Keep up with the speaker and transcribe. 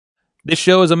This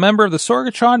show is a member of the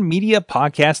Sorgatron Media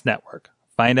Podcast Network.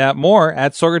 Find out more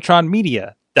at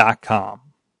sorgatronmedia.com.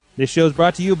 This show is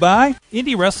brought to you by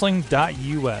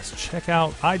IndieWrestling.us. Check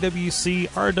out IWC,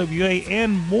 RWA,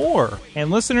 and more. And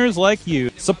listeners like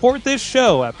you, support this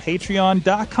show at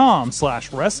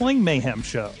Patreon.com/Wrestling Mayhem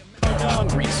Show.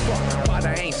 Hungry as fuck, but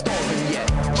I ain't starving yet.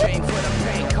 Chain for the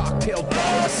pain, cocktail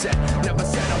bar set. Never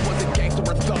said I was a gangster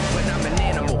or thug, but I'm an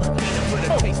animal. Eating for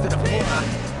the taste of the blood.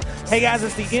 Hey guys,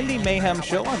 it's the Indie Mayhem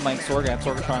Show. I'm Mike Sorg at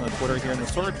Sorgatron on Twitter here in the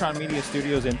Sorgatron Media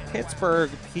Studios in Pittsburgh,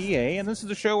 PA. And this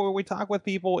is a show where we talk with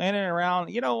people in and around.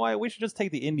 You know what? We should just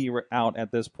take the indie out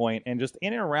at this point and just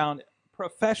in and around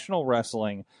professional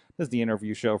wrestling. This is the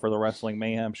interview show for the Wrestling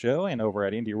Mayhem Show, and over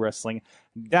at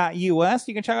IndieWrestling.us.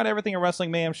 You can check out everything at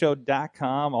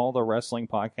WrestlingMayhemShow.com, all the wrestling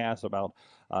podcasts about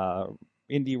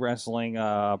indie wrestling,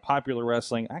 popular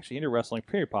wrestling, actually indie wrestling,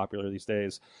 pretty popular these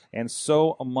days, and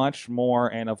so much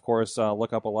more. And of course,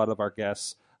 look up a lot of our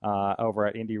guests over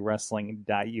at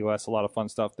IndieWrestling.us. A lot of fun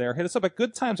stuff there. Hit us up at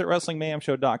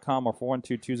goodtimes@WrestlingMayhemShow.com or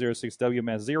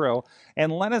 412-206-WMS0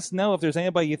 and let us know if there's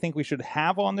anybody you think we should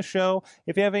have on the show.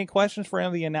 If you have any questions for any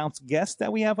of the announced guests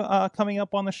that we have coming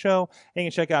up on the show, and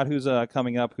you can check out who's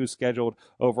coming up, who's scheduled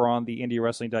over on the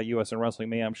IndieWrestling.us and Wrestling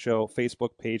Mayhem Show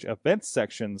Facebook page events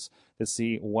sections to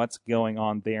see what's going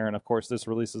on there. And of course, this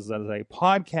releases as a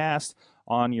podcast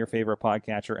on your favorite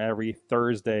podcatcher. Every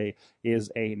Thursday is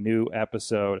a new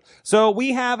episode. So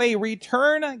we have a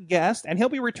return guest, and he'll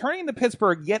be returning to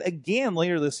Pittsburgh yet again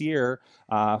later this year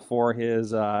for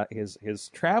his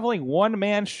traveling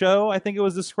one-man show, I think it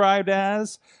was described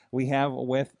as. We have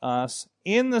with us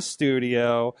in the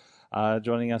studio,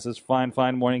 joining us this fine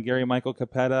morning, Gary Michael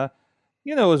Capetta.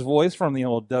 You know his voice from the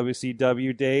old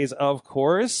WCW days, of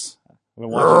course.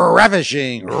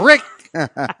 Ravishing Rick. Oh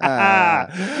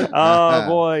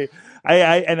boy.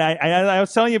 I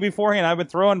was telling you beforehand, I've been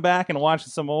throwing back and watching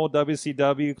some old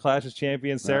WCW Clash of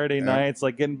Champions Saturday nights,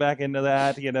 like getting back into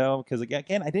that, you know, because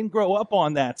again, I didn't grow up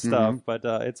on that stuff, but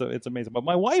it's amazing. But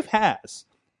my wife has.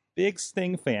 Big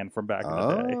Sting fan from back in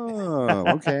the day. Oh,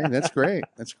 okay. That's great.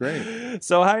 That's great.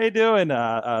 So how are you doing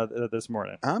this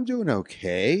morning? I'm doing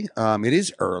okay. It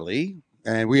is early,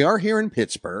 and we are here in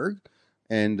Pittsburgh.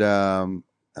 And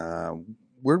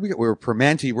where did we go? We were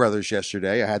Primanti Brothers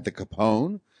yesterday. I had the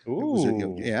Capone.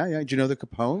 Ooh. Yeah. Did you know the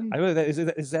Capone?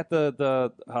 Is that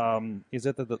the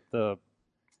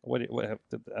what I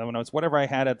don't know. It's whatever I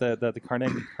had at the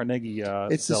Carnegie.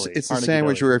 It's the Carnegie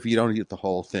sandwich Deli. where if you don't eat the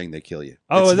whole thing, they kill you.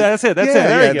 Oh, that's it.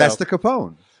 There you go. That's the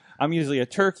Capone. I'm usually a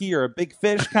turkey or a big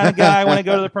fish kind of guy when I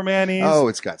go to the Primanti's. Oh,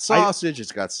 it's got sausage.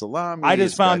 It's got salami. I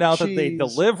just found out that they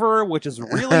deliver, which is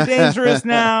really dangerous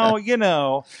now, you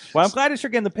know. Well, I'm glad that you're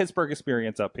getting the Pittsburgh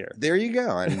experience up here. There you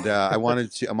go. And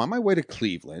I'm on my way to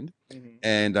Cleveland,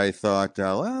 and I thought,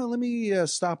 well, let me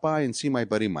stop by and see my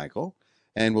buddy Michael,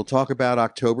 and we'll talk about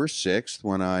October 6th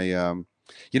when I'm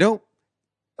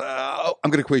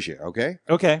going to quiz you, okay?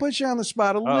 Okay. Put you on the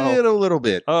spot a little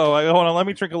bit. Oh, hold on. Let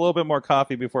me drink a little bit more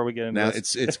coffee before we get into Now,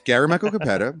 this. it's Gary Michael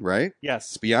Capetta, right? Yes.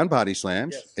 It's Beyond Body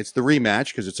Slams. Yes. It's the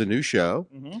rematch because it's a new show.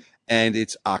 Mm-hmm. And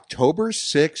it's October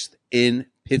 6th in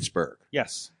Pittsburgh.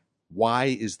 Yes. Why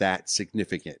is that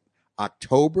significant?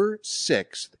 October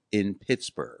 6th in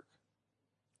Pittsburgh.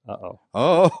 Uh-oh.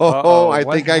 I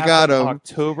What think I got happened him.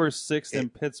 October 6th in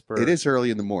Pittsburgh. It is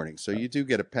early in the morning, so you do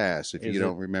get a pass if you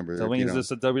don't remember. So is this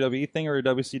a WWE thing or a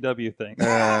WCW thing?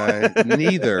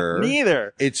 Neither.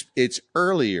 Neither. It's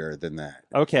earlier than that.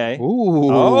 Okay.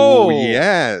 Ooh. Oh.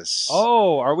 Yes.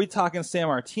 Oh, are we talking San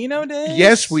Martino days?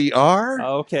 Yes, we are.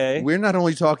 Okay. We're not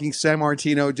only talking San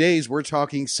Martino days, we're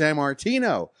talking San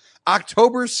Martino.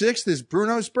 October 6th is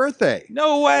Bruno's birthday.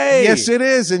 No way. Yes, it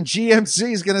is. And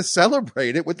GMC is going to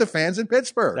celebrate it with the fans in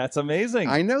Pittsburgh. That's amazing.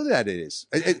 I know that it is.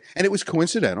 And it was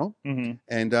coincidental. Mm-hmm.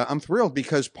 And I'm thrilled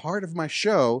because part of my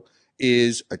show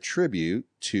is a tribute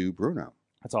to Bruno.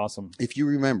 That's awesome. If you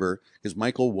remember, because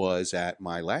Michael was at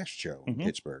my last show in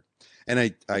Pittsburgh,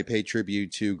 and I paid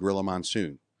tribute to Gorilla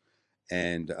Monsoon,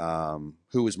 and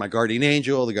who was my guardian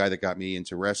angel, the guy that got me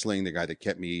into wrestling, the guy that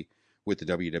kept me with the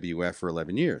WWF for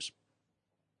 11 years.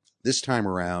 This time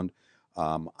around,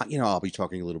 I'll be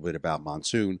talking a little bit about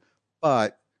Monsoon,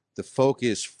 but the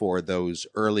focus for those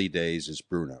early days is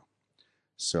Bruno.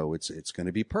 So it's going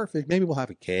to be perfect. Maybe we'll have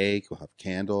a cake, we'll have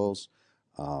candles.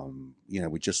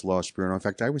 We just lost Bruno. In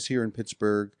fact, I was here in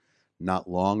Pittsburgh not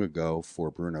long ago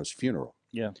for Bruno's funeral.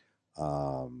 Yeah.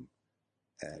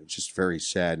 It's just very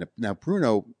sad. Now,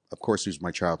 Bruno, of course, was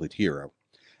my childhood hero.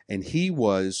 And he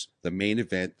was the main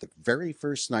event the very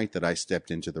first night that I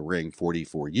stepped into the ring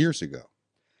 44 years ago.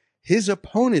 His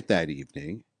opponent that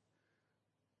evening,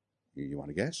 you want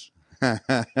to guess?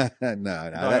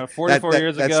 no, 44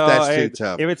 years ago. That's too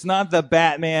tough. If it's not the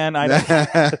Batman, I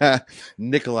don't.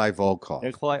 Nikolai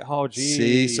Volkov. Oh, geez.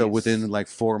 See, so within like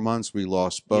 4 months, we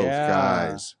lost both Yeah.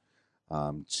 guys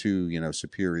to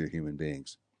superior human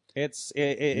beings. It's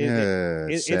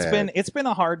sad. been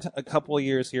a hard a couple of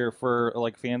years here for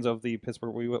like fans of the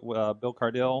Pittsburgh. Bill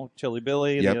Cardell, Chili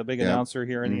Billy, the big announcer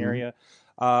here in the area.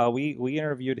 We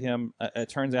interviewed him. It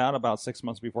turns out about 6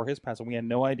 months before his passing. We had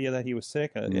no idea that he was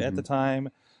sick at the time,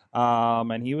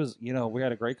 and he was. We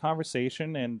had a great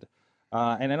conversation, and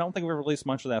I don't think we released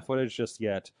much of that footage just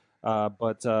yet.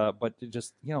 But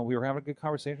just we were having a good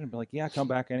conversation. Be like, yeah, come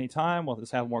back anytime. We'll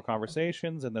just have more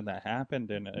conversations, and then that happened,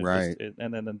 and right.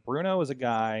 And then Bruno is a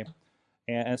guy,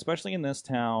 and especially in this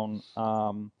town,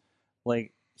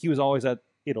 like he was always at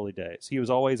Italy Days. He was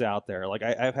always out there. Like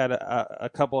I've had a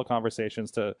couple of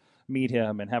conversations to meet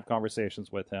him and have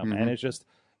conversations with him, and it's just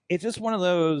one of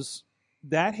those.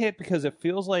 That hit because it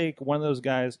feels like one of those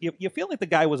guys. You feel like the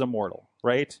guy was immortal,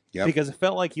 right? Yep. Because it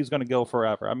felt like he was going to go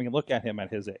forever. I mean, look at him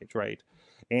at his age, right?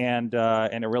 And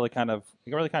it really kind of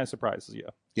surprises you.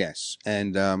 Yes,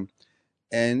 and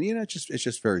it's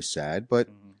just very sad, but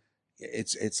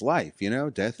it's life.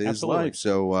 Death is Absolutely. life.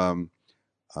 So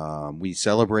we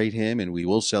celebrate him, and we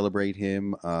will celebrate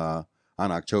him on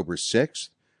October 6th,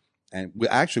 and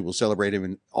we'll celebrate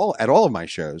him at all of my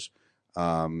shows.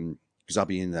 Because I'll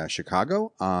be in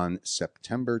Chicago on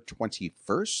September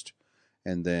 21st,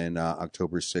 and then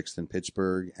October 6th in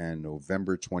Pittsburgh, and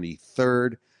November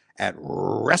 23rd at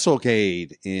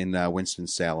WrestleCade in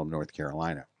Winston-Salem, North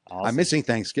Carolina. Awesome. I'm missing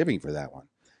Thanksgiving for that one,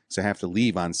 so I have to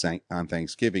leave on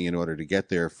Thanksgiving in order to get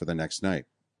there for the next night.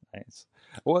 Nice.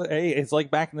 Well, hey, it's like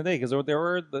back in the day because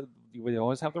we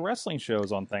always have the wrestling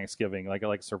shows on Thanksgiving,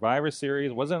 like Survivor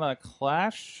Series. Wasn't a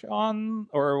Clash on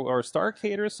or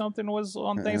Starrcade or something was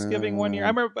on Thanksgiving one year? I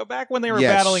remember back when they were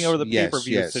battling over the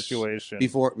pay-per-view situation.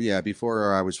 Before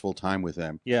I was full time with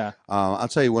them. Yeah. I'll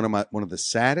tell you one of the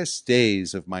saddest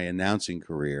days of my announcing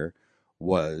career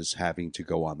was having to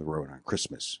go on the road on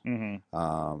Christmas.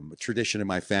 A tradition in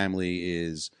my family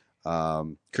is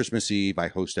Christmas Eve. I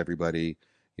host everybody.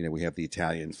 We have the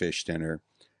Italian fish dinner,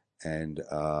 and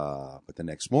but the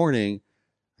next morning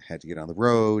I had to get on the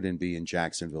road and be in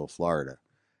Jacksonville, Florida.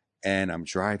 And I'm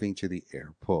driving to the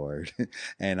airport,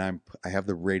 and I have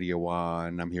the radio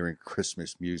on. I'm hearing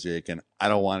Christmas music, and I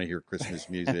don't want to hear Christmas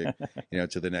music,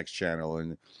 to the next channel.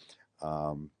 And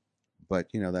but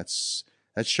that's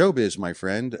showbiz, my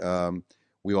friend.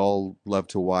 We all love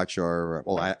to watch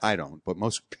I don't, but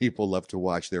most people love to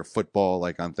watch their football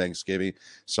like on Thanksgiving.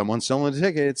 Someone's selling the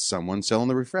tickets, someone's selling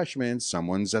the refreshments,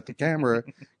 someone's at the camera,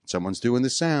 someone's doing the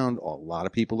sound. A lot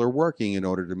of people are working in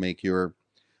order to make your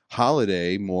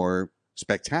holiday more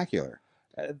spectacular.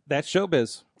 That's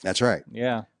showbiz. That's right.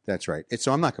 Yeah. That's right.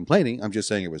 So I'm not complaining. I'm just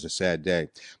saying it was a sad day.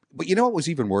 But you know what was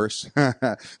even worse?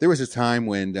 There was a time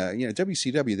when,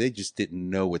 WCW, they just didn't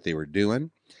know what they were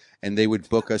doing. And they would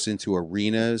book us into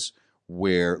arenas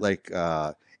where, like,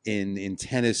 in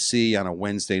Tennessee on a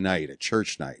Wednesday night, a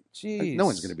church night. Jeez. Like, no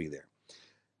one's going to be there.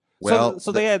 Well,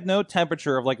 so they had no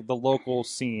temperature of like the local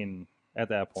scene at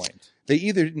that point. They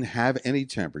either didn't have any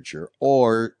temperature,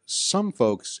 or some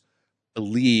folks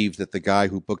believed that the guy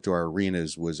who booked our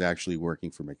arenas was actually working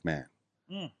for McMahon.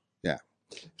 Yeah.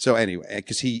 So anyway,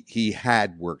 because he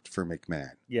had worked for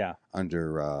McMahon. Yeah.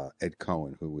 Under Ed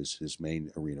Cohen, who was his main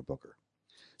arena booker.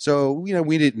 So,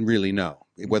 we didn't really know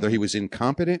whether he was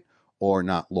incompetent or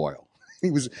not loyal.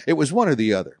 It was one or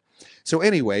the other. So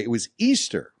anyway, it was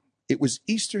Easter. It was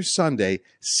Easter Sunday,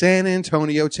 San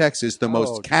Antonio, Texas, the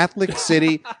most Catholic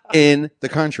city in the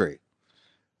country.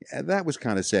 Yeah, that was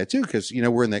kind of sad too, because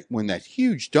we're in that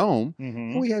huge dome.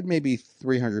 We had maybe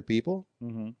 300 people.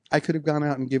 I could have gone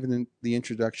out and given the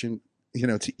introduction,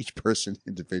 to each person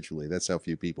individually. That's how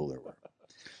few people there were.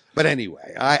 But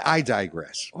anyway, I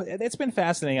digress. It's been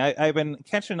fascinating. I've been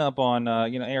catching up on,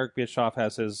 Eric Bischoff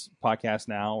has his podcast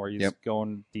now where he's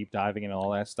going deep diving and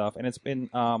all that stuff. And it's been,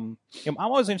 I'm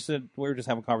always interested. We were just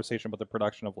having a conversation about the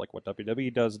production of like what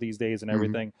WWE does these days and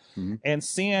everything, and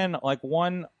seeing like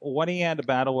what he had to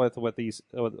battle with these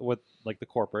with like the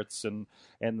corporates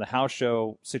and the house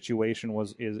show situation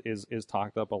is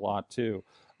talked up a lot too.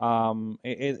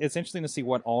 It's interesting to see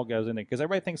what all goes in it because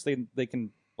everybody thinks they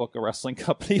can book a wrestling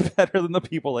company better than the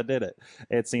people that did it.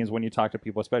 It seems when you talk to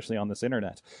people, especially on this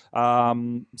internet. But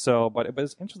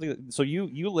it's interesting. So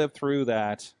you lived through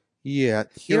that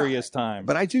curious time.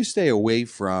 But I do stay away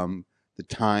from the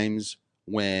times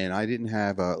when I didn't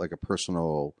have a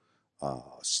personal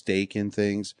stake in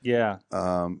things. Yeah.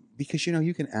 Because,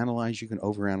 you can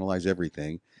overanalyze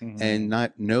everything Mhm. and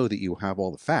not know that you have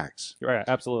all the facts. Right.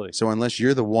 Absolutely. So unless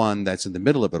you're the one that's in the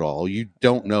middle of it all, you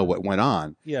don't know what went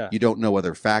on. Yeah. You don't know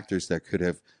other factors that could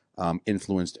have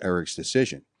influenced Eric's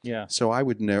decision. Yeah. So I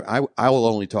would never. I will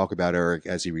only talk about Eric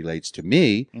as he relates to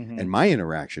me Mhm. and my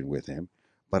interaction with him,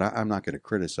 but I'm not going to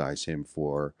criticize him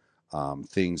for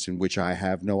things in which I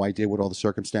have no idea what all the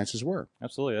circumstances were.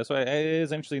 Absolutely. That's why it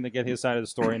is interesting to get his side of the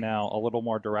story now a little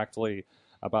more directly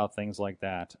about things like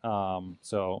that.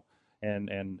 And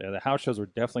the house shows were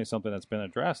definitely something that's been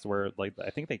addressed. Where like I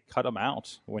think they cut him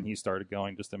out when he started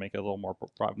going just to make it a little more.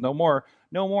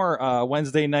 No more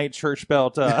Wednesday night church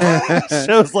belt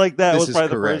shows like that. This Was is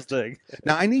probably correct. the first thing.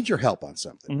 Now I need your help on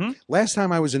something. Mhm. Last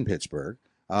time I was in Pittsburgh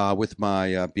with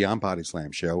my Beyond Body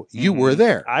Slam show, you were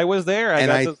there. I was there,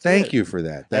 And I thank it. you for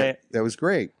that. That was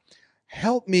great.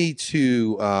 Help me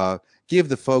to give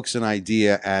the folks an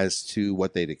idea as to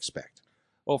what they'd expect.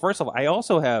 Well, first of all, I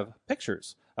also have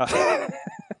pictures.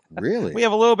 Really? We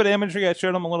have a little bit of imagery. I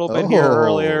showed them a little bit here Oh.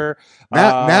 earlier.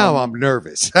 Now I'm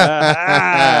nervous.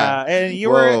 And you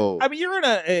Whoa. were. I mean, you were in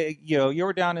a. You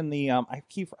were down in the. I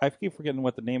keep forgetting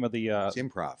what the name of the. It's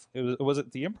improv. Was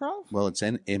it the Improv? Well, it's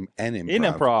an improv. In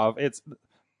Improv.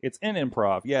 It's in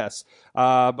Improv. Yes.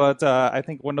 But I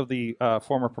think one of the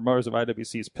former promoters of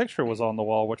IWC's picture was on the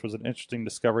wall, which was an interesting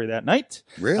discovery that night.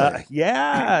 Really?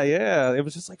 Yeah. It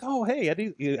was just like, oh, hey, I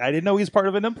didn't know he's part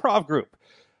of an improv group.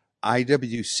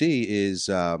 IWC is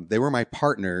they were my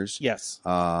partners. Yes.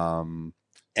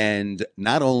 And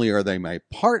not only are they my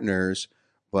partners,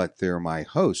 but they're my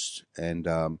hosts. And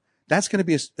that's going to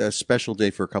be a special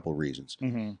day for a couple of reasons.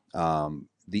 Mm-hmm.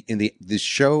 The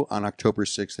show on October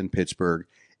 6th in Pittsburgh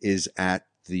is at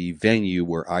the venue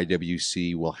where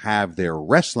IWC will have their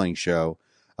wrestling show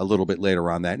a little bit later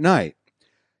on that night.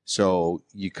 So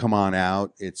you come on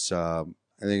out. It's I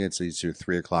think it's either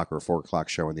 3 o'clock or 4 o'clock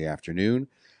show in the afternoon.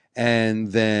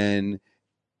 And then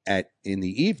in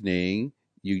the evening,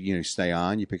 you stay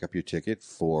on, you pick up your ticket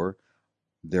for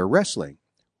their wrestling,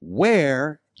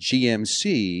 where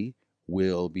GMC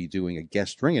will be doing a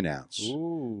guest ring announce.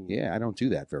 Ooh. Yeah, I don't do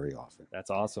that very often. That's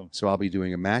awesome. So I'll be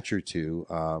doing a match or two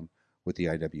with the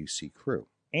IWC crew.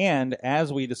 And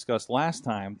as we discussed last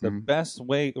time, the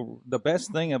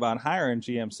best thing about hiring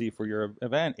GMC for your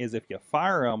event is if you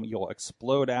fire them, you'll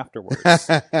explode afterwards.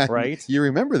 Right? You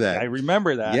remember that? I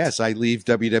remember that. Yes, I leave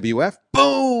WWF.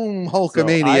 Boom!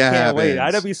 Hulkamania I can't wait.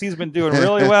 happens. IWC's been doing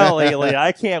really well lately.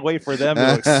 I can't wait for them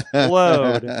to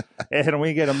explode, and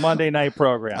we get a Monday night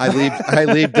program. I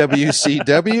leave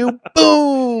WCW.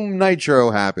 Boom!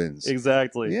 Nitro happens.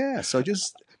 Exactly. Yeah. So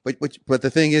but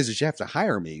the thing is you have to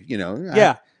hire me.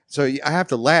 Yeah. So I have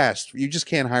to last. You just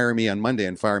can't hire me on Monday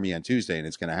and fire me on Tuesday, and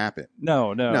it's going to happen.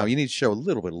 No. No, you need to show a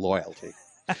little bit of loyalty.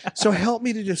 So help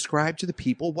me to describe to the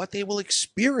people what they will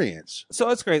experience. So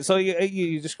it's great. So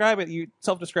you describe it. You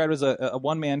self-describe as a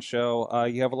one-man show.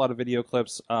 You have a lot of video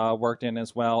clips worked in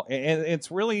as well, and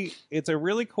it's a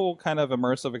really cool kind of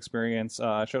immersive experience.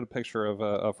 I showed a picture of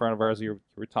a friend of ours you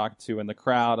were talking to in the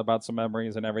crowd about some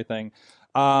memories and everything.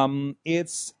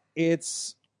 It's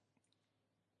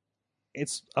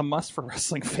a must for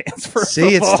wrestling fans.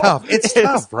 See, it's tough. It's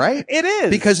tough, right? It is,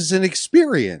 because it's an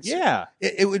experience. Yeah.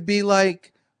 It would be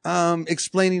like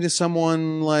explaining to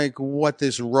someone like what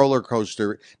this roller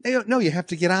coaster. No, you have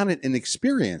to get on it and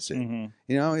experience it.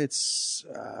 Mm-hmm. It's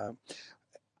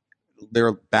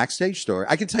their backstage story.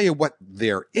 I can tell you what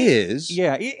there is.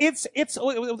 Yeah,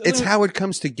 it's how it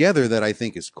comes together that I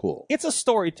think is cool. It's a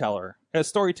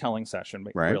storytelling session,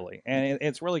 Right. really, and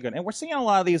it's really good. And we're seeing a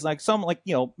lot of these, like some, like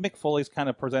Mick Foley's kind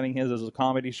of presenting his as a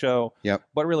comedy show, Yep.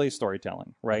 but really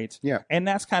storytelling, right? Yeah. And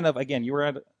that's kind of, again, you were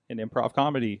at an improv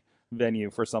comedy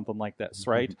venue for something like this,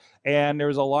 right? And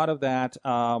there's a lot of that.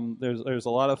 There's a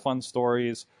lot of fun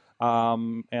stories.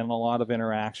 And a lot of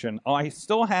interaction. Oh, I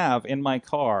still have in my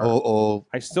car.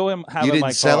 I still have You in didn't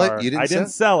my sell car. it? You I didn't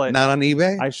sell it. Not on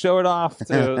eBay? I show it off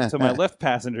to my Lyft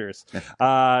passengers.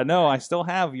 No, I still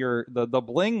have the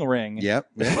bling ring. Yep.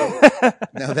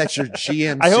 Now that's your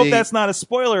GMC. I hope that's not a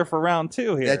spoiler for round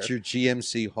 2 here. That's your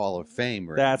GMC Hall of Fame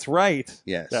ring. That's right.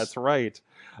 Yes. That's right.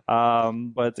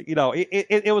 But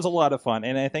it was a lot of fun,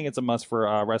 and I think it's a must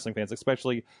for wrestling fans,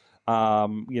 especially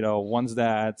ones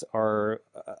that are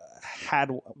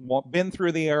had been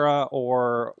through the era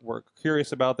or were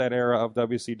curious about that era of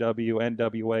WCW,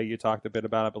 NWA. You talked a bit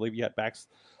about, I believe you had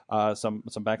some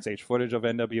backstage footage of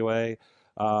NWA.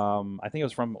 I think it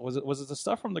was from was it the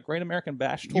stuff from the Great American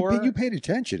Bash tour? You paid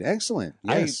attention. Excellent.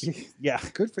 Yes. Yeah.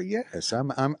 Good for yes.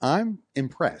 I'm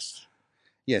impressed.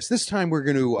 Yes, this time we're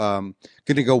going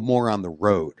to go more on the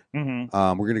road.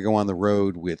 Mm-hmm. We're going to go on the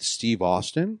road with Steve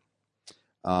Austin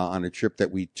on a trip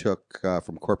that we took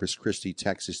from Corpus Christi,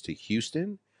 Texas to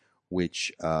Houston,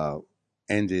 which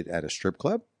ended at a strip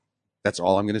club. That's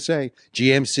all I'm going to say.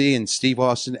 GMC and Steve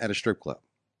Austin at a strip club.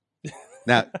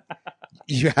 Now,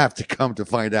 you have to come to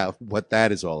find out what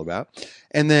that is all about.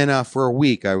 And then for a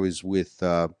week, I was with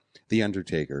The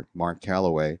Undertaker, Mark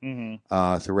Calloway,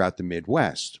 throughout the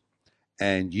Midwest.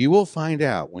 And you will find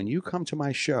out when you come to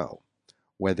my show,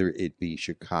 whether it be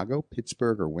Chicago,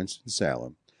 Pittsburgh, or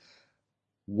Winston-Salem,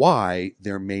 why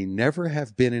there may never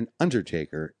have been an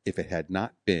Undertaker if it had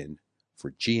not been for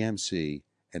GMC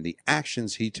and the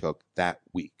actions he took that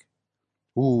week.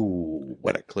 Ooh,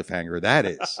 what a cliffhanger that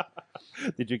is.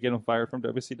 Did you get him fired from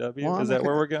WCW? Well, is that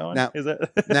where we're going? Now,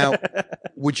 now,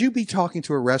 would you be talking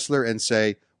to a wrestler and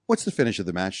say, what's the finish of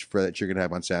the match that you're going to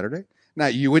have on Saturday? Now,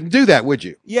 you wouldn't do that, would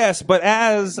you? Yes, but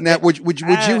now, would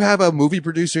you have a movie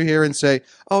producer here and say,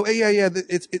 "Oh, yeah,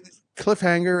 it's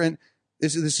cliffhanger, and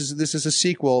this is a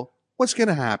sequel. What's going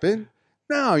to happen?"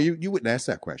 No, you wouldn't ask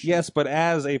that question. Yes, but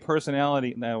as a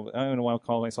personality, no, I don't want to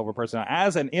call myself a personality.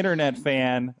 As an internet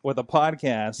fan with a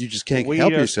podcast, you just can't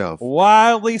help yourself.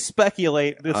 Wildly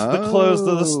speculate the close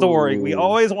to the story. We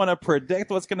always want to predict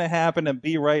what's going to happen and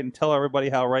be right and tell everybody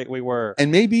how right we were.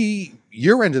 And maybe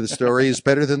your end of the story is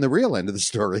better than the real end of the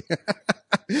story.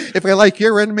 If I like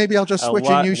your end, maybe I'll just switch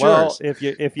and use yours.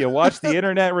 If you watch the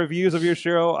internet reviews of your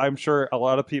show, I'm sure a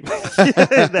lot of people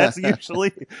that's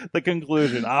usually the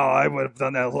conclusion. Oh, I would have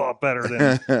done that a lot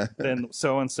better than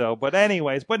so and so. But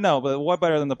anyways, but what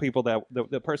better than the people that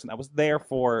the person that was there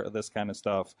for this kind of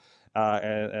stuff.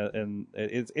 And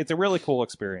it's a really cool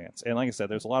experience. And like I said,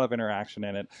 there's a lot of interaction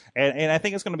in it. And I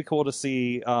think it's going to be cool to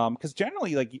see, because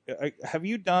generally, like, have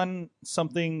you done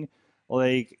something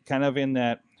like kind of in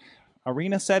that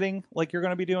arena setting like you're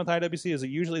going to be doing with IWC? Is it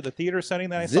usually the theater setting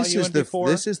that I saw you in before?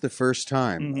 This is the first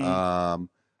time. Mm-hmm.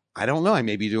 I don't know. I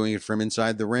may be doing it from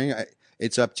inside the ring.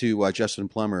 It's up to Justin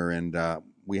Plummer, and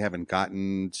we haven't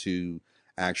gotten to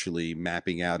actually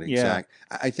mapping out exact.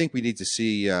 Yeah. I think we need to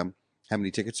see how many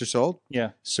tickets are sold.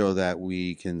 Yeah. So that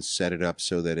we can set it up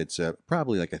so that it's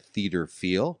probably like a theater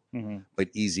feel, but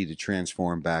easy to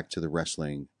transform back to the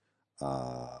wrestling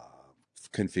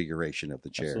configuration of the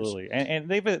chairs. Absolutely. And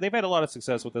they've had a lot of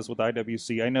success with this with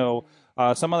IWC. I know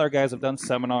some other guys have done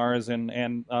seminars and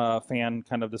fan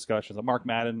kind of discussions. Mark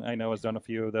Madden, I know, has done a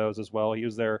few of those as well. He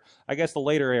was there, I guess, the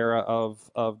later era of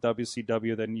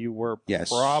WCW than you were. Yes.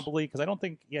 Probably, because I don't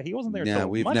think, he wasn't there until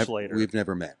much later. We've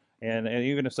never met. And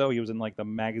even if so, he was in like the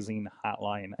magazine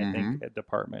hotline, I think,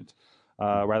 department.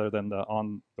 Rather than the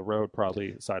on the road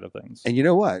probably side of things. And you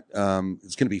know what?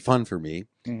 It's going to be fun for me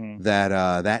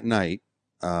that night,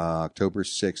 October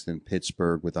 6th in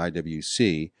Pittsburgh with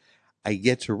IWC, I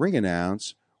get to ring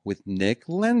announce with Nick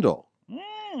Lendl.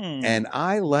 And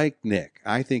I like Nick.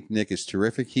 I think Nick is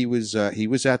terrific. He was at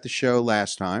the show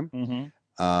last time,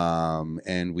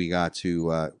 and we got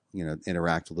to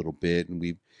interact a little bit, and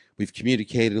we've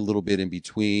communicated a little bit in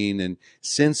between. And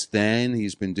since then,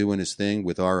 he's been doing his thing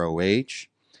with ROH.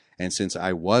 And since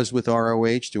I was with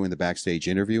ROH doing the backstage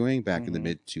interviewing back in the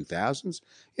mid-2000s,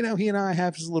 he and I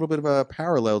have a little bit of a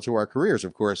parallel to our careers.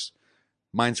 Of course,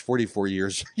 mine's 44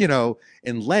 years,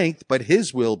 in length, but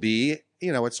his will be,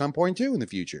 at some point too in the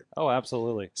future. Oh,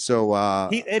 absolutely. So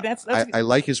I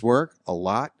like his work a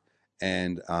lot.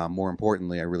 And more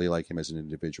importantly, I really like him as an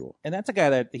individual. And that's a guy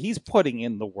that he's putting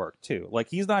in the work, too. Like,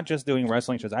 he's not just doing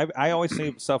wrestling shows. I always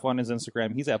see stuff on his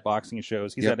Instagram. He's at boxing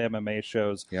shows. He's at MMA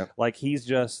shows. Like, he's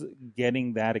just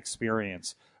getting that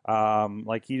experience.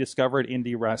 Like, he discovered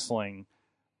indie wrestling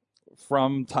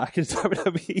from talking to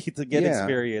WWE to get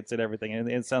experience and everything. And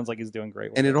it sounds like he's doing great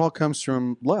with it. And it all comes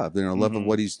from love, love of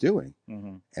what he's doing.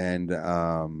 And,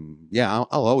 I'll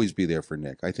always be there for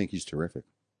Nick. I think he's terrific.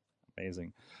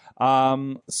 Amazing.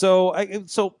 So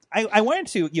I wanted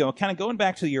to, kind of going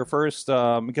back to your first,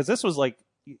 because this was like,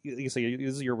 you say,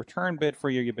 this is your return bit for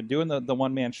you. You've been doing the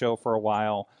one-man show for a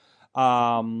while.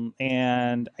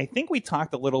 And I think we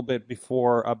talked a little bit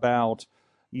before about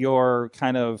your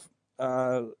kind of,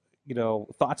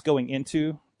 thoughts going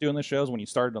into doing the shows when you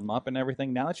started them up and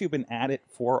everything. Now that you've been at it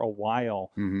for a while,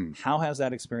 how has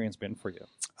that experience been for you?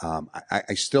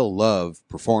 I still love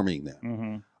performing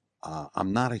them.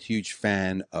 I'm not a huge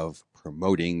fan of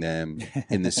promoting them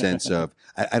in the sense of,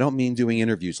 I don't mean doing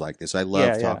interviews like this. I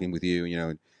love talking with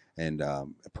you, and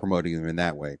promoting them in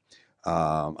that way.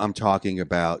 I'm talking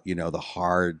about, the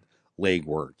hard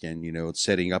legwork and,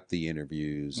 setting up the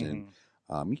interviews and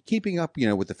keeping up,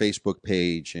 with the Facebook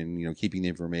page and, keeping the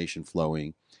information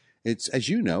flowing. it's, as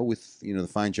you know, with the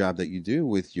fine job that you do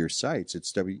with your sites,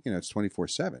 it's it's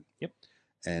 24/7. Yep.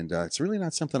 And it's really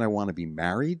not something I want to be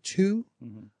married to.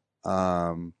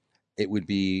 It would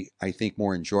be, I think,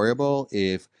 more enjoyable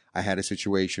if I had a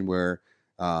situation where,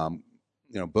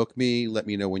 book me, let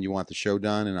me know when you want the show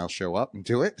done, and I'll show up and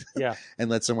do it. Yeah. And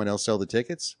let someone else sell the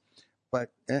tickets.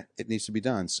 But it needs to be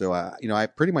done. So, I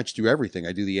pretty much do everything.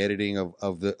 I do the editing of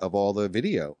all the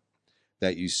video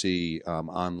that you see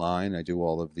online. I do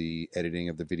all of the editing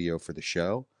of the video for the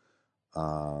show.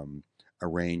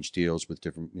 Arrange deals with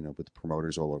different, with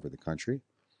promoters all over the country.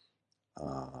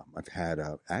 I've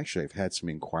had some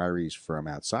inquiries from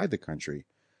outside the country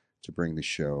to bring the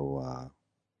show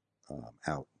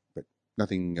out, but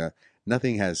nothing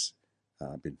has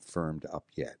been firmed up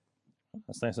yet.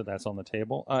 It's nice that that's on the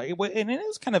table. And it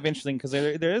is kind of interesting because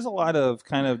there is a lot of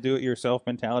kind of do-it-yourself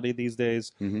mentality these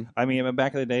days. Mm-hmm. I mean,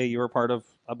 back in the day, you were part of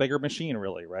a bigger machine,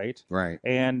 really, right? Right.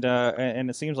 And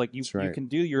it seems like you right. you can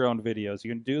do your own videos,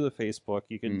 you can do the Facebook,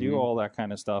 you can do all that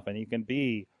kind of stuff, and you can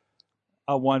be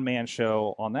a one-man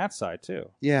show on that side too.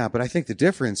 Yeah, but I think the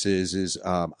difference is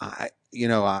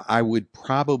I would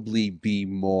probably be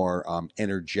more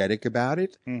energetic about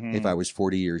it if I was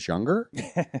 40 years younger.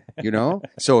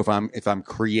 So if I'm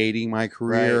creating my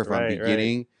career, if I'm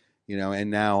beginning,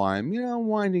 and now I'm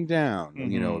winding down,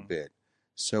 a bit.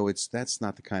 So that's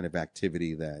not the kind of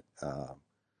activity that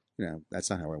that's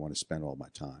not how I want to spend all my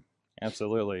time.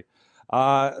 Absolutely.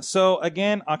 So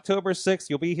again, October 6th,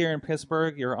 you'll be here in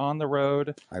Pittsburgh. You're on the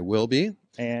road. I will be.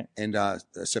 And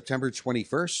September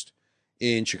 21st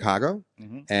in Chicago.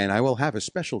 And I will have a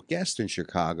special guest in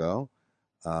Chicago,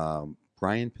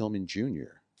 Brian Pillman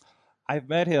Jr. I've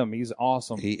met him. He's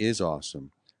awesome. He is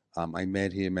awesome. I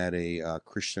met him at a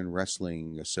Christian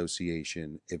Wrestling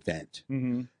Association event.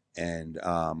 And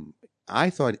I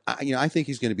thought, I think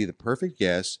he's going to be the perfect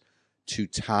guest to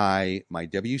tie my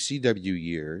WCW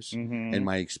years and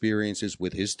my experiences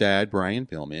with his dad, Brian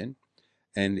Pillman,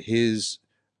 and his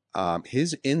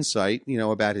insight,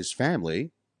 about his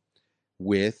family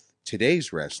with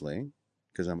today's wrestling,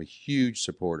 because I'm a huge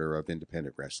supporter of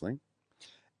independent wrestling.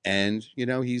 And,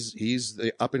 he's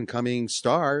the up and coming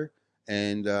star,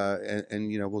 and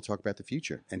we'll talk about the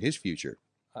future and his future.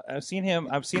 I've seen him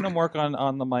work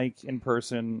on the mic in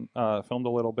person, filmed a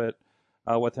little bit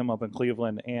with him up in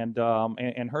Cleveland, and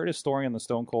heard his story on the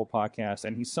Stone Cold podcast.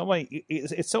 And he's somebody.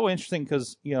 It's so interesting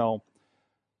because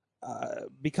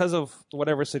because of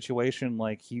whatever situation,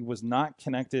 like he was not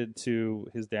connected to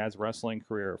his dad's wrestling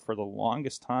career for the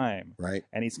longest time, right?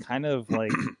 And he's kind of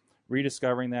like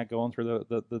rediscovering that, going through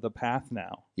the path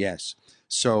now. Yes.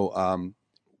 So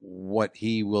what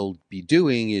he will be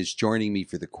doing is joining me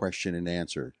for the question and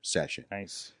answer session.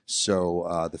 Nice.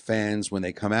 So the fans, when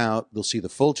they come out, they'll see the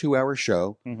full 2-hour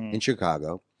show in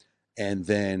Chicago. And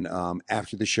then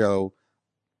after the show,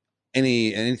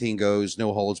 anything goes,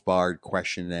 no holds barred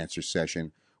question and answer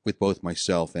session with both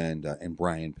myself and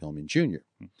Brian Pillman Jr.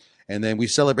 And then we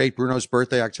celebrate Bruno's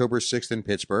birthday October 6th in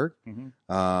Pittsburgh,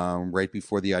 right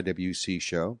before the IWC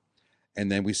show. And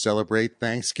then we celebrate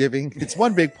Thanksgiving. It's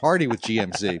one big party with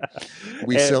GMC.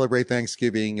 We celebrate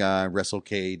Thanksgiving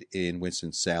WrestleCade in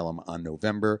Winston-Salem on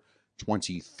November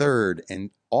 23rd.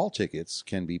 And all tickets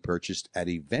can be purchased at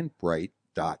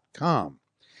Eventbrite.com.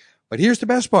 But here's the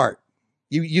best part.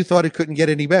 You thought it couldn't get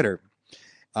any better.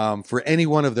 For any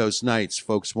one of those nights,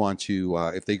 folks want to,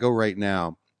 if they go right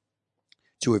now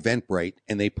to Eventbrite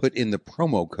and they put in the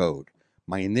promo code,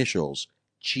 my initials,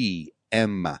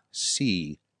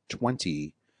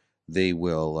 GMC20, they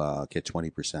will get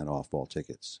 20% off all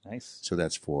tickets. Nice. So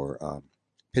that's for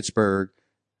Pittsburgh,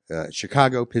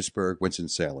 Chicago, Pittsburgh,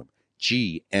 Winston-Salem.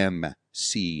 GMC20,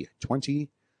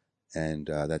 and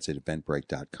that's at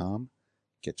Eventbrite.com.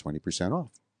 Get 20%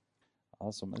 off.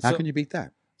 Awesome. How can you beat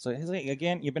that? So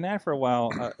again, you've been at it for a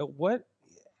while. What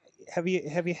have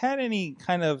you had any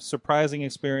kind of surprising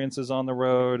experiences on the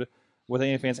road with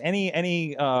any fans?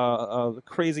 Any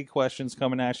crazy questions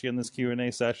coming at you in this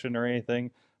Q&A session or anything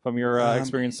from your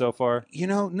experience so far?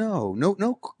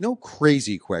 No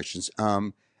crazy questions.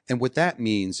 And what that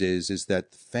means is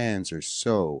that the fans are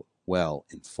so well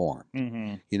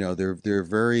informed. They're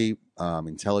very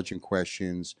intelligent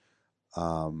questions.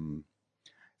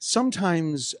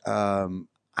 Sometimes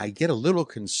I get a little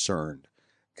concerned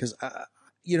because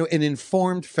an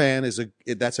informed fan that's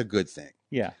a good thing.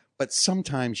 Yeah. But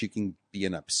sometimes you can be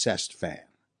an obsessed fan.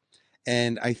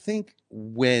 And I think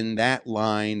when that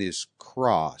line is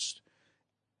crossed,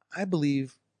 I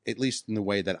believe, at least in the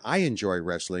way that I enjoy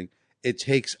wrestling, it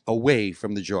takes away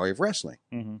from the joy of wrestling.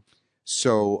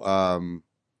 So I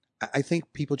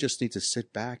think people just need to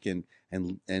sit back and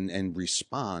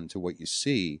respond to what you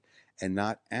see and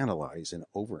not analyze and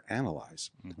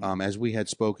overanalyze. Mhm. As we had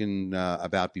spoken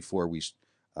about before we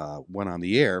went on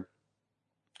the air,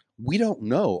 we don't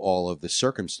know all of the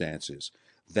circumstances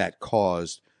that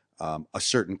caused a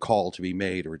certain call to be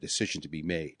made or a decision to be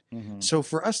made. Mhm. So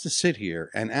for us to sit here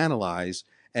and analyze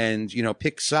and,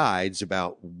 pick sides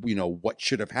about, what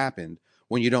should have happened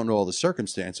when you don't know all the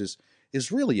circumstances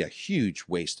is really a huge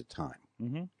waste of time.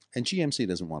 Mhm. And GMC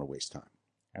doesn't want to waste time.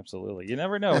 Absolutely. You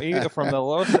never know. Either from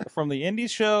the indie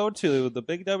show to the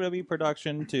big WWE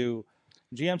production to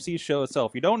GMC show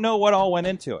itself. You don't know what all went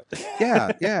into it.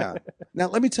 Yeah. Now,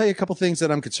 let me tell you a couple things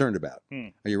that I'm concerned about. Hmm.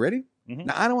 Are you ready? Mhm.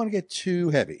 Now, I don't want to get too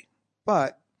heavy,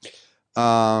 but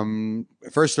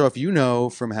first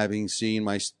off, from having seen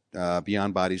my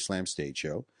Beyond Body Slam stage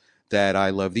show that I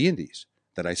love the indies,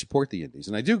 that I support the indies,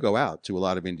 and I do go out to a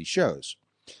lot of indie shows.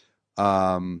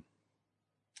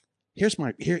 Here's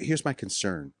my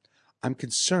concern. I'm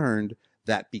concerned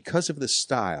that because of the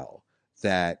style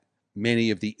that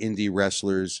many of the indie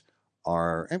wrestlers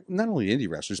are, and not only indie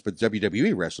wrestlers, but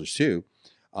WWE wrestlers too,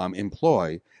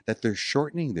 employ, that they're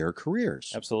shortening their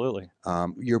careers. Absolutely.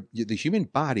 The human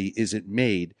body isn't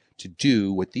made to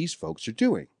do what these folks are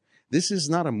doing. This is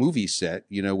not a movie set,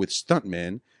 with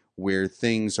stuntmen where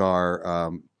things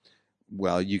are,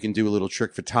 you can do a little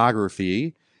trick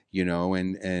photography,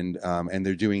 and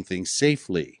they're doing things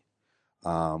safely.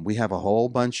 We have a whole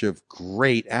bunch of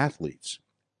great athletes.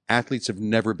 Athletes have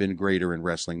never been greater in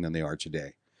wrestling than they are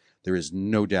today. There is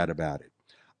no doubt about it.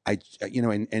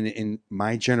 In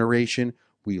my generation,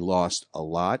 we lost a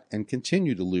lot and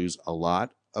continue to lose a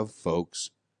lot of folks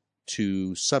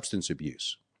to substance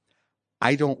abuse.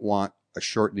 I don't want a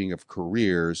shortening of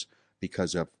careers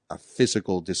because of a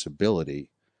physical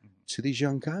disability to these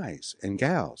young guys and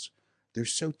gals. They're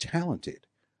so talented.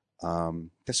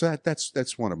 That's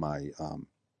one of my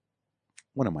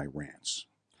rants.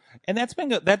 And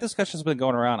that discussion's been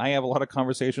going around. I have a lot of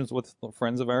conversations with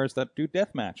friends of ours that do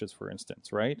death matches, for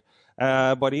instance, right?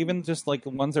 But even just like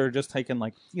ones that are just taking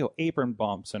apron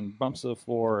bumps and bumps to the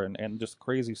floor and just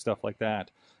crazy stuff like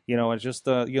that. It's just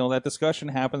that discussion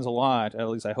happens a lot. At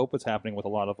least I hope it's happening with a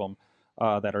lot of them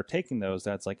that are taking those.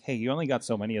 That's like, hey, you only got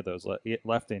so many of those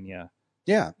left in you.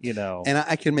 Yeah. And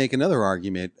I can make another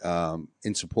argument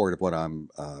in support of what I'm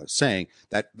saying,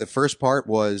 that the first part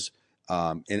was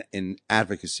in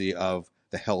advocacy of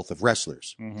the health of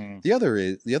wrestlers. Mm-hmm.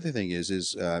 The other thing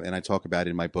is and I talk about it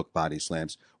in my book, Body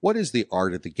Slams, what is the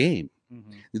art of the game?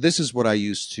 Mm-hmm. This is what I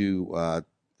used to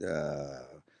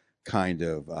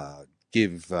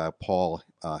give Paul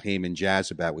Heyman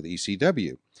jazz about with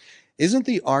ECW. Isn't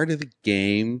the art of the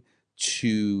game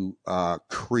to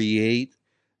create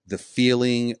the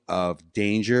feeling of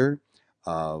danger,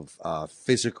 of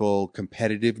physical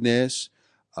competitiveness,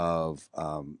 of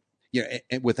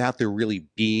and without there really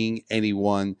being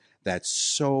anyone that's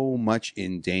so much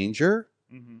in danger?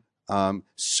 Mm-hmm.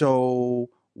 So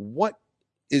what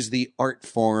is the art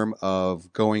form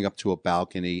of going up to a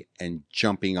balcony and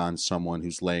jumping on someone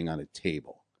who's laying on a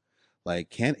table? Like,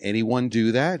 can't anyone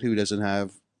do that who doesn't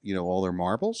have all their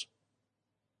marbles?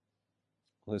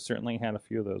 Well, they certainly had a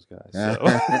few of those guys.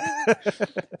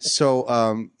 So,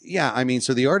 so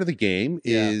the art of the game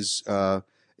is,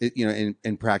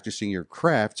 in practicing your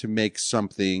craft to make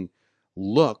something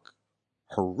look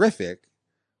horrific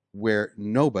where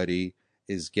nobody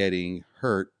is getting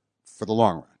hurt for the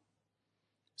long run.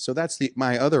 So that's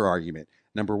my other argument.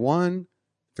 Number one,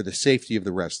 for the safety of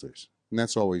the wrestlers. And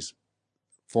that's always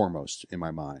foremost in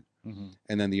my mind. Mm-hmm.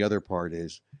 And then the other part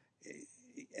is,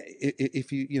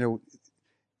 if you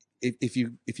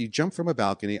jump from a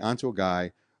balcony onto a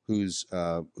guy who's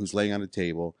laying on a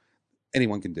table,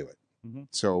 anyone can do it. Mm-hmm.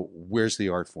 So where's the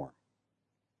art form?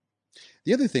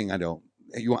 The other thing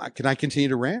can I continue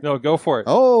to rant? No, go for it.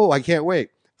 Oh, I can't wait.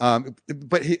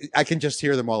 But I can just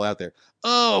hear them all out there.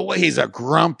 Oh, well, he's a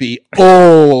grumpy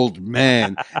old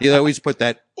man. You always put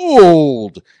that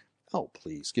old. Oh,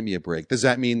 please give me a break. Does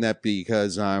that mean that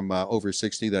because I'm over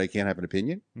 60 that I can't have an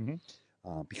opinion?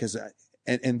 Mm-hmm. Because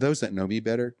and those that know me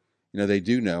better, they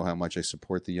do know how much I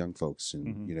support the young folks,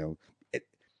 and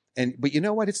Mm-hmm. but you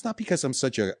know what? It's not because I'm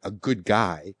such a good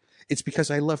guy. It's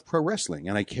because I love pro wrestling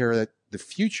and I care that the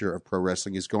future of pro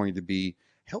wrestling is going to be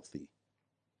healthy.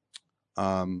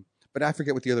 But I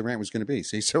forget what the other rant was going to be.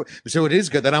 See, so it is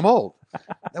good that I'm old.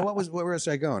 Now, where was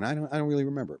I going? I don't really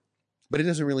remember, but it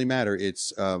doesn't really matter.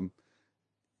 It's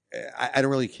I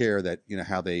don't really care that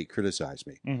how they criticize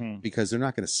me, Mm-hmm. because they're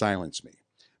not going to silence me.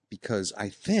 Because I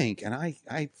think and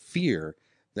I fear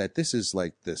that this is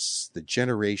like the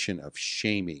generation of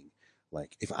shaming.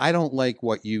 Like, if I don't like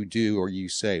what you do or you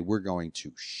say, we're going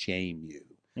to shame you.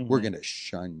 We're going to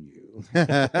shun you.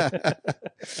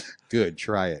 Good.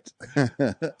 Try it.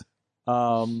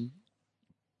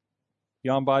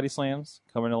 Beyond Body Slams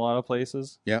coming in a lot of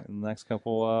places. Yep. In the next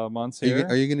couple months here.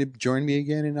 Are you going to join me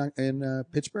again in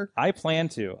Pittsburgh? I plan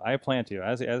to.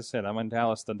 As I said, I'm in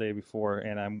Dallas the day before,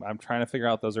 and I'm trying to figure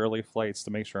out those early flights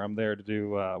to make sure I'm there to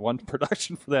do one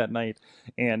production for that night,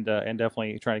 and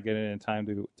definitely trying to get in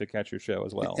time to catch your show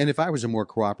as well. And if I was a more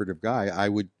cooperative guy, I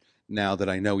would. Now that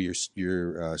I know your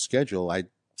schedule, I'd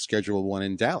schedule one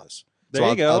in Dallas. There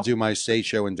you go. I'll do my stage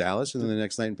show in Dallas, and then the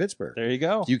next night in Pittsburgh. There you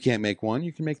go. If you can't make one,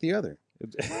 you can make the other.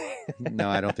 No,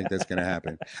 I don't think that's going to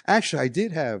happen. Actually, I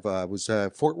did have was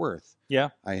Fort Worth. Yeah.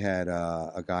 I had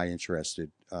a guy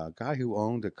interested, a guy who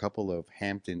owned a couple of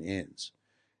Hampton Inns.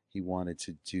 He wanted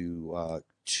to do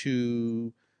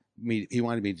He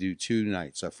wanted me to do 2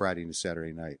 nights, a Friday and a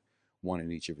Saturday night, one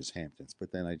in each of his Hamptons.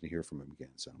 But then I didn't hear from him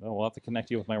again. So we'll have to connect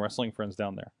you with my wrestling friends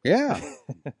down there. Yeah,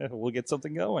 we'll get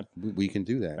something going. We can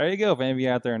do that. There you go. If any of you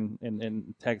out there in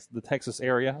the Texas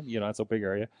area, it's a big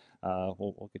area.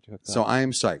 We'll get you hooked up. So I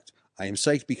am psyched. I am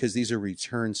psyched because these are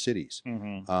return cities.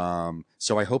 Mm-hmm.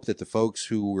 So I hope that the folks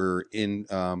who were in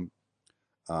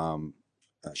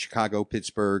Chicago,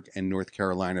 Pittsburgh, and North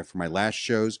Carolina for my last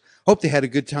shows, hope they had a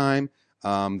good time.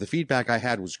 The feedback I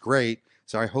had was great.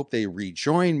 So I hope they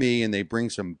rejoin me and they bring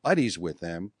some buddies with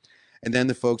them. And then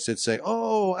the folks that say,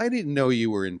 oh, I didn't know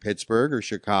you were in Pittsburgh or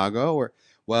Chicago,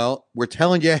 well, we're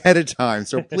telling you ahead of time.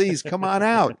 So please come on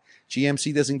out.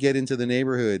 GMC doesn't get into the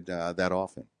neighborhood that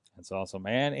often. That's awesome.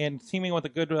 And teaming with a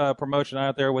good promotion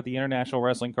out there with the International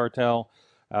Wrestling Cartel.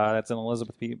 That's in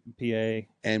Elizabeth, PA.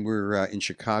 And we're in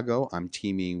Chicago. I'm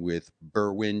teaming with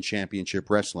Berwyn Championship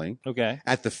Wrestling. Okay.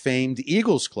 At the famed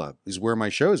Eagles Club is where my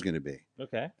show is going to be.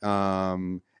 Okay.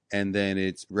 And then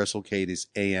it's WrestleCade is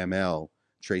AML.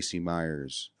 Tracy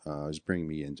Myers is bringing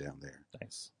me in down there.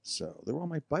 Nice. So they're all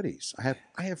my buddies. I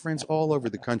have friends all over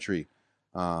the country,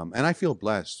 and I feel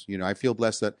blessed. I feel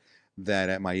blessed that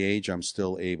at my age I'm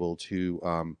still able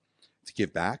to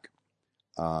give back.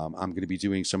 I'm going to be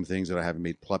doing some things that I haven't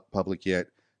made public yet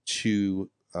to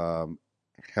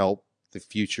help the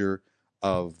future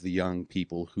of the young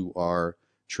people who are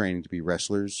training to be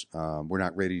wrestlers. We're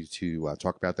not ready to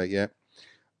talk about that yet.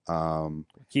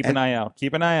 Keep an eye out.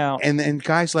 And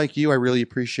guys like you, I really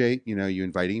appreciate, you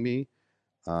inviting me.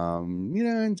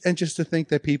 And just to think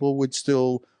that people would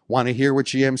still want to hear what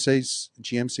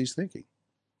GMC's thinking.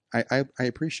 I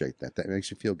appreciate that. That makes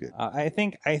you feel good. I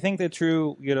think the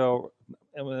true,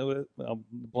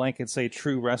 blanket say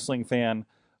true wrestling fan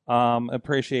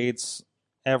appreciates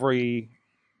everything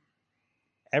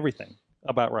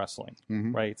about wrestling,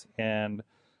 Mm-hmm. right? And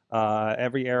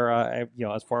every era,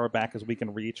 as far back as we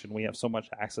can reach, and we have so much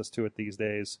access to it these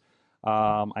days.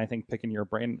 I think picking your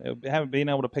brain, being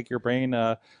able to pick your brain,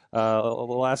 the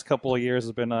last couple of years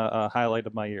has been a highlight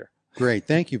of my year. Great,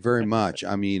 thank you very much.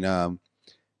 I mean,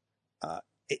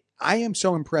 I am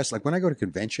so impressed. Like when I go to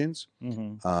conventions,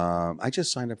 Mm-hmm. I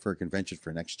just signed up for a convention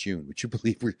for next June. Would you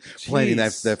believe we're planning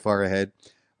that far ahead?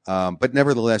 But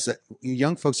nevertheless,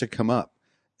 young folks that come up,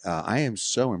 I am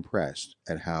so impressed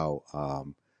at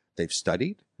how they've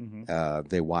studied. Mm-hmm.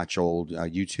 They watch old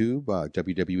YouTube,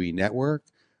 WWE Network.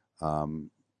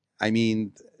 I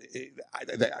mean,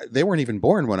 they weren't even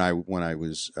born when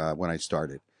I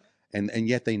started, and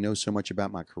yet they know so much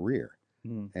about my career,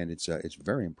 and it's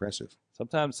very impressive.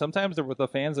 Sometimes the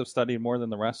fans have studied more than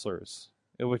the wrestlers,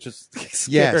 which is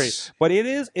scary. Yes. But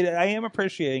I am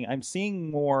appreciating. I'm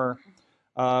seeing more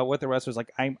with the wrestlers.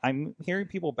 Like I'm hearing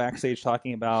people backstage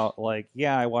talking about like,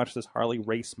 yeah, I watched this Harley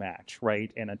race match,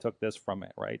 right, and I took this from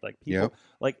it, right. Like people,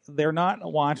 like they're not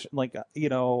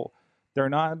they're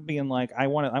not being like, I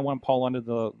want Paul London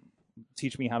to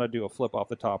teach me how to do a flip off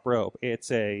the top rope.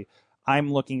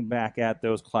 I'm looking back at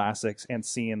those classics and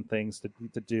seeing things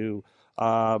to do.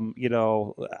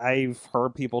 I've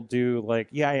heard people do like,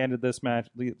 yeah, I ended this match.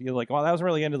 You're like, well, that was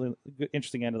really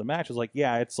interesting end of the match. It's like,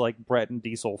 yeah, it's like Brett and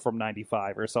Diesel from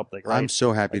 '95 or something. Right? I'm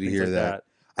so happy to hear like that.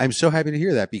 I'm so happy to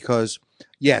hear that because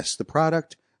yes, the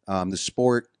product, the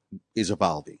sport is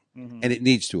evolving, and it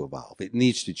needs to evolve. It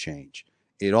needs to change.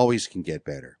 It always can get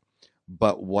better.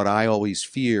 But what I always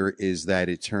fear is that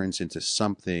it turns into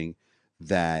something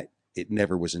that it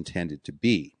never was intended to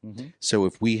be. Mm-hmm. So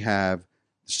if we have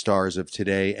the stars of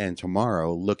today and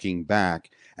tomorrow looking back,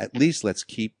 at least let's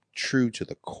keep true to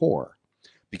the core.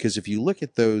 Because if you look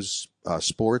at those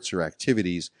sports or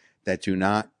activities that do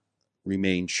not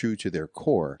remain true to their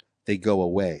core, they go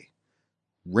away.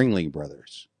 Ringling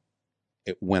Brothers,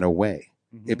 it went away.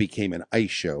 Mm-hmm. It became an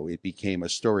ice show. It became a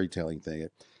storytelling thing.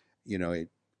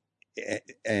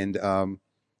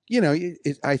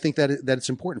 I think that it's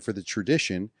important for the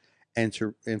tradition and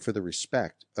for the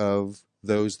respect of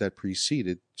those that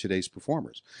preceded today's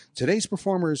performers. Today's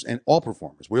performers and all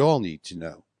performers, we all need to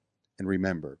know and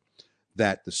remember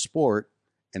that the sport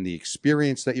and the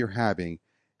experience that you're having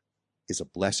is a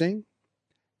blessing,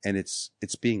 and it's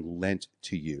being lent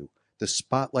to you. The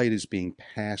spotlight is being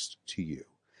passed to you.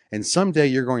 And someday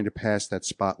you're going to pass that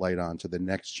spotlight on to the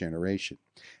next generation.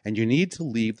 And you need to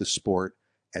leave the sport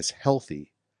as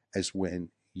healthy as when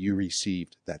you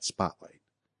received that spotlight.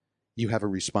 You have a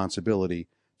responsibility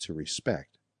to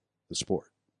respect the sport.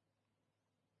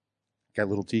 Got a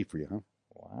little tea for you, huh?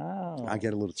 Wow. I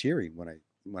get a little teary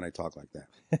when I talk like that.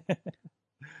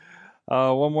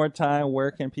 One more time,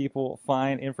 where can people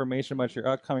find information about your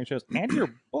upcoming shows and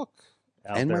your book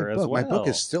out and there my as book. well? My book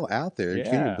is still out there. Yeah.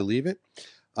 Can you believe it?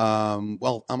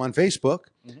 Well, I'm on Facebook.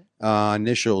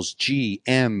 Initials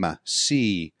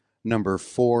GMC number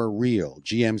 4 real.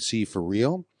 GMC for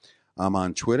real. I'm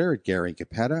on Twitter at Gary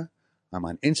Capetta. I'm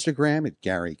on Instagram at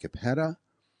Gary Capetta.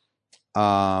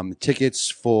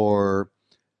 Tickets for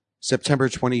September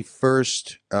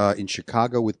 21st in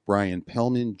Chicago with Brian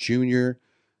Pillman Jr.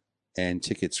 and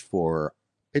tickets for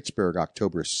Pittsburgh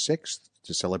October 6th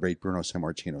to celebrate Bruno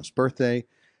Sammartino's birthday,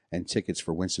 and tickets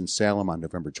for Winston-Salem on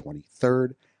November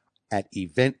 23rd at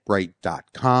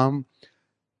eventbrite.com.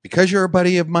 Because you're a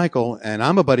buddy of Michael and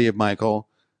I'm a buddy of Michael,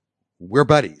 we're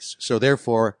buddies. So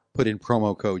therefore, put in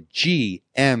promo code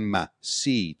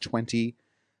GMC20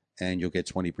 and you'll get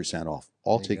 20% off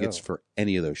all tickets for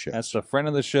any of those shows. That's the friend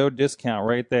of the show discount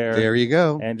right there. There you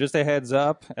go. And just a heads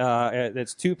up,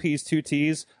 it's 2 P's, 2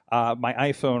 T's. My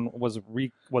iPhone was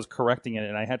correcting it,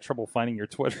 and I had trouble finding your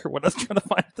Twitter when I was trying to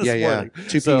find it this morning.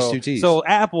 2 P's, 2 T's. So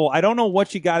Apple, I don't know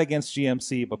what you got against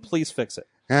GMC, but please fix it.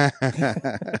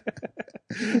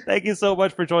 Thank you so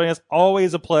much for joining us.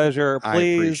 Always a pleasure.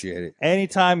 Please, I appreciate it.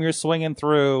 Anytime you're swinging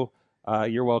through,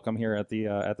 you're welcome here at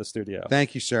the studio.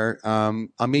 Thank you, sir.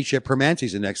 I'll meet you at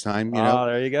Permante's the next time.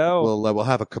 There you go. We'll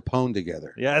have a Capone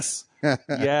together. Yes.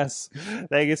 Yes.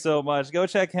 Thank you so much. Go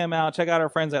check him out. Check out our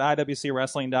friends at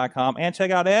IWCWrestling.com and check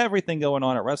out everything going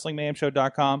on at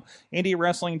WrestlingMayhemShow.com,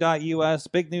 IndieWrestling.us.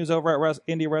 Big news over at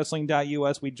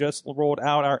IndieWrestling.us. We just rolled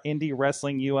out our Indie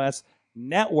Wrestling US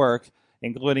network,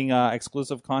 including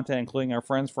exclusive content, including our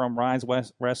friends from Rise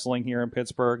West Wrestling here in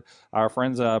Pittsburgh, our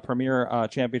friends Premier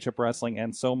Championship Wrestling,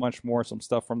 and so much more. Some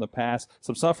stuff from the past,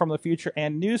 some stuff from the future,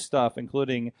 and new stuff,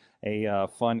 including a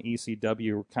fun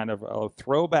ECW kind of a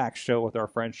throwback show with our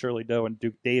friends Shirley Doe and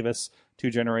Duke Davis,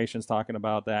 2 generations talking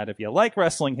about that. If you like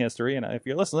wrestling history, and if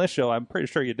you listen to this show, I'm pretty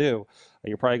sure you do,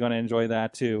 you're probably going to enjoy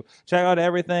that too. Check out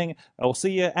everything. We'll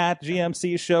see you at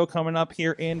GMC's show coming up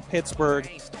here in Pittsburgh,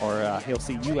 or he'll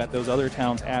see you at those other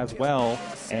towns as well.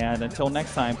 And until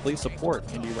next time, please support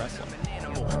indie wrestling.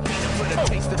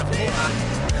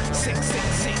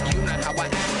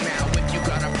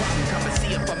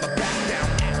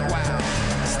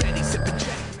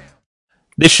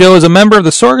 This show is a member of the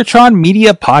Sorgatron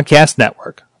Media Podcast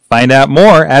Network. Find out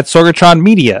more at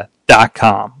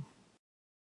sorgatronmedia.com.